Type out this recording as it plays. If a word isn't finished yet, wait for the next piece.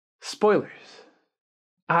Spoilers.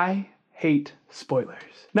 I hate spoilers.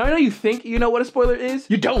 Now I know you think you know what a spoiler is.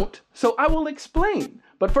 You don't. So I will explain.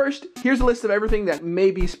 But first, here's a list of everything that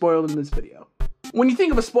may be spoiled in this video. When you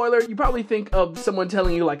think of a spoiler, you probably think of someone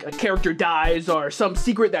telling you like a character dies or some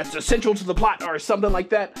secret that's essential to the plot or something like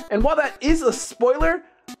that. And while that is a spoiler,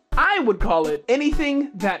 I would call it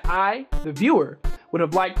anything that I, the viewer, would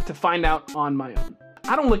have liked to find out on my own.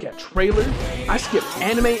 I don't look at trailers, I skip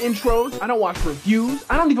anime intros, I don't watch reviews,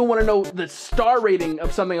 I don't even want to know the star rating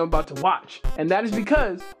of something I'm about to watch. And that is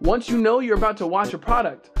because once you know you're about to watch a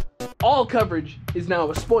product, all coverage is now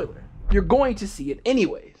a spoiler. You're going to see it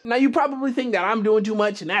anyways. Now you probably think that I'm doing too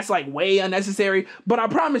much and that's like way unnecessary, but I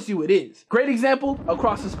promise you it is. Great example,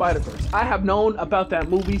 Across the Spider-Verse. I have known about that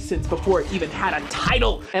movie since before it even had a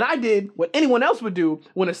title. And I did what anyone else would do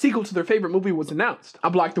when a sequel to their favorite movie was announced. I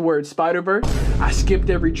blocked the word Spider-Verse, I skipped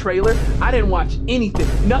every trailer, I didn't watch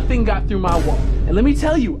anything, nothing got through my wall. And let me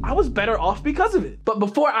tell you, I was better off because of it. But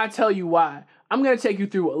before I tell you why, I'm gonna take you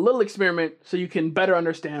through a little experiment so you can better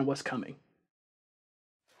understand what's coming.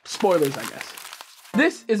 Spoilers, I guess.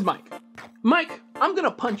 This is Mike. Mike, I'm gonna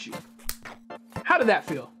punch you. How did that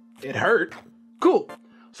feel? It hurt. Cool.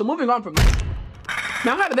 So moving on from that.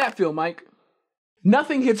 Now, how did that feel, Mike?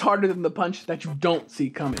 Nothing hits harder than the punch that you don't see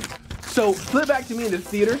coming. So flip back to me in the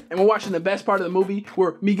theater and we're watching the best part of the movie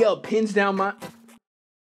where Miguel pins down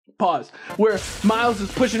where Miles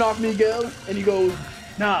is pushing off Miguel and he goes,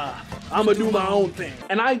 nah, I'ma do my own thing.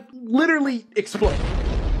 And I literally explode.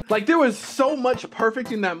 Like there was so much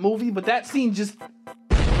perfect in that movie, but that scene just...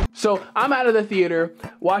 So I'm out of the theater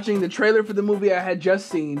watching the trailer for the movie I had just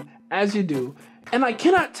seen, as you do, and I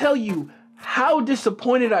cannot tell you how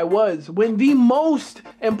disappointed I was when the most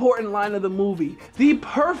important line of the movie, the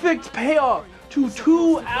perfect payoff to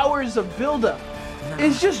 2 hours of buildup,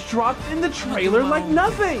 is just dropped in the trailer like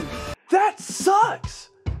nothing. That sucks.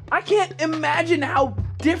 I can't imagine how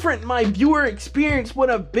different my viewer experience would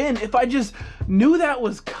have been if I just knew that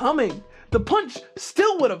was coming. The punch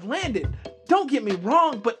still would have landed. Don't get me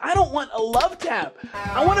wrong, but I don't want a love tap.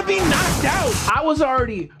 I want to be knocked out. I was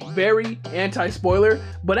already very anti-spoiler,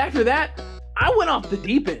 but after that, I went off the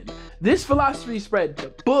deep end. This philosophy spread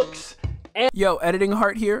to books and... Yo, editing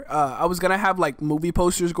Hart here. I was gonna have like movie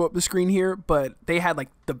posters go up the screen here, but they had like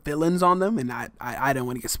the villains on them and I didn't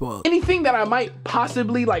want to get spoiled. Anything that I might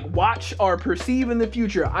possibly like watch or perceive in the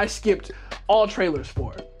future, I skipped all trailers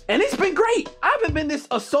for. And it's been great. I haven't been this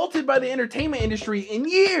assaulted by the entertainment industry in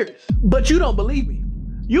years. But you don't believe me.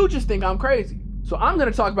 You just think I'm crazy. So I'm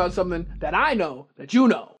gonna talk about something that I know that you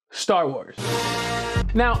know. Star Wars.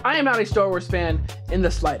 Now, I am not a Star Wars fan in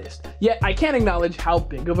the slightest, yet I can't acknowledge how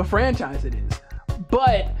big of a franchise it is.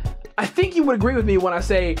 But I think you would agree with me when I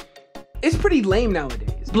say it's pretty lame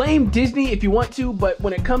nowadays. Blame Disney if you want to, but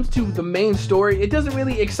when it comes to the main story, it doesn't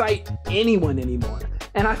really excite anyone anymore.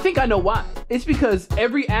 And I think I know why. It's because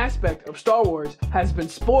every aspect of Star Wars has been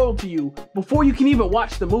spoiled to you before you can even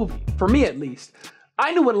watch the movie, for me at least.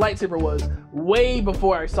 I knew what a lightsaber was way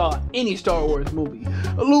before I saw any Star Wars movie.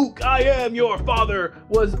 Luke, I am your father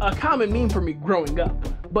was a common meme for me growing up.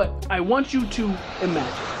 But I want you to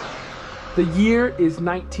imagine. The year is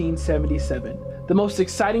 1977. The most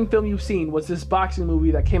exciting film you've seen was this boxing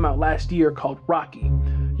movie that came out last year called Rocky.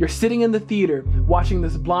 You're sitting in the theater watching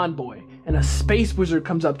this blonde boy, and a space wizard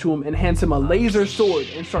comes up to him and hands him a laser sword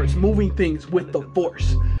and starts moving things with the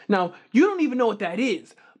Force. Now, you don't even know what that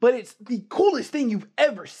is, but it's the coolest thing you've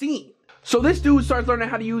ever seen. So this dude starts learning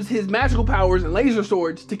how to use his magical powers and laser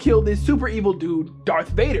swords to kill this super evil dude, Darth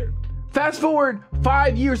Vader. Fast forward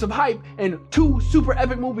 5 years of hype and 2 super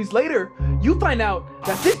epic movies later, you find out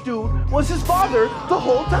that this dude was his father the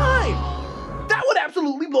whole time. That would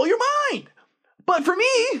absolutely blow your mind. But for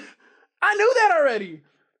me, I knew that already.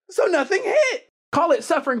 So nothing hit. Call it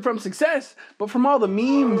suffering from success, but from all the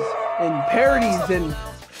memes and parodies and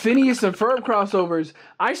Phineas and Ferb crossovers,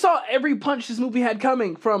 I saw every punch this movie had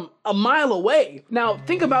coming from a mile away. Now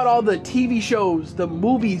think about all the TV shows, the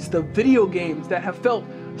movies, the video games that have felt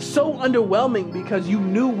so underwhelming because you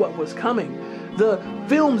knew what was coming. The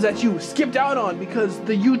films that you skipped out on because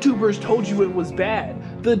the YouTubers told you it was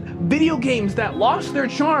bad. The video games that lost their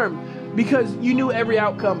charm because you knew every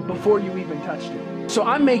outcome before you even touched it. So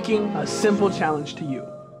I'm making a simple challenge to you.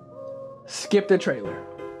 Skip the trailer.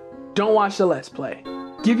 Don't watch the Let's Play.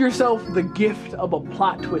 Give yourself the gift of a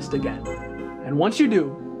plot twist again. And once you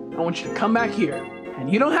do, I want you to come back here,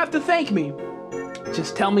 and you don't have to thank me,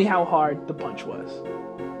 just tell me how hard the punch was.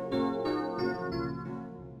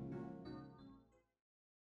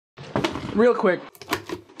 Real quick.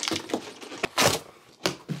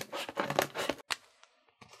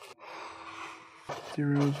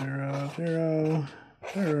 Zero, zero, zero.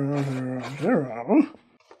 0, 0, 0.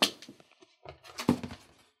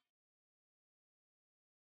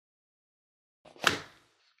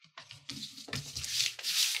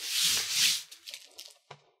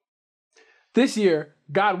 This year,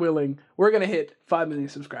 God willing, we're going to hit 5 million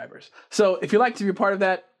subscribers. So if you'd like to be a part of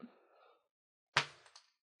that,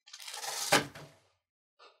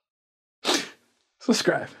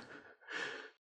 subscribe.